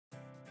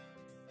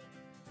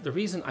The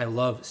reason I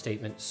love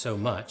Statement so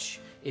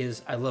much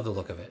is I love the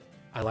look of it.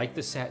 I like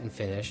the satin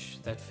finish,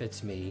 that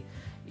fits me.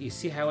 You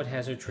see how it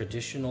has a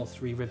traditional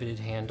 3-riveted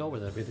handle where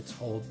the rivets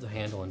hold the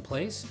handle in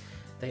place?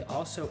 They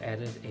also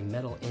added a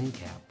metal end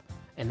cap,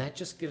 and that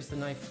just gives the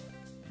knife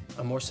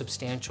a more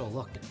substantial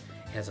look.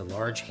 It has a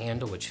large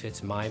handle which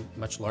fits my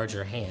much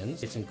larger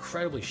hands. It's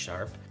incredibly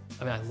sharp.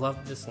 I mean, I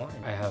love this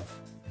line. I have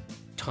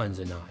tons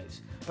of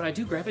knives, but I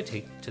do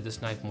gravitate to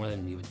this knife more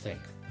than you would think.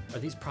 Are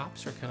these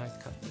props, or can I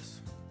cut this?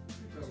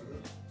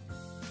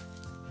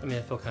 I mean,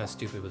 I feel kind of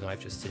stupid with the knife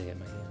just sitting in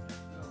my hand.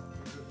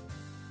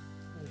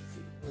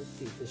 Let's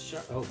see, this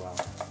sharp, oh wow.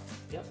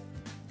 Yep,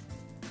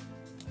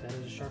 that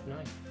is a sharp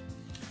knife.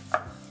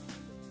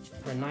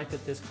 For a knife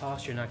at this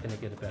cost, you're not gonna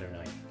get a better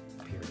knife,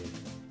 period.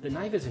 The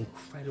knife is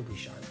incredibly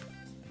sharp.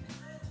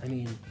 I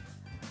mean,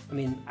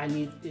 I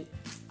need it.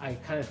 I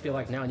kind of feel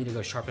like now I need to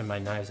go sharpen my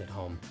knives at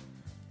home,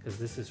 because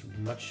this is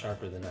much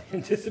sharper than I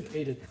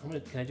anticipated.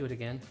 Can I do it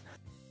again?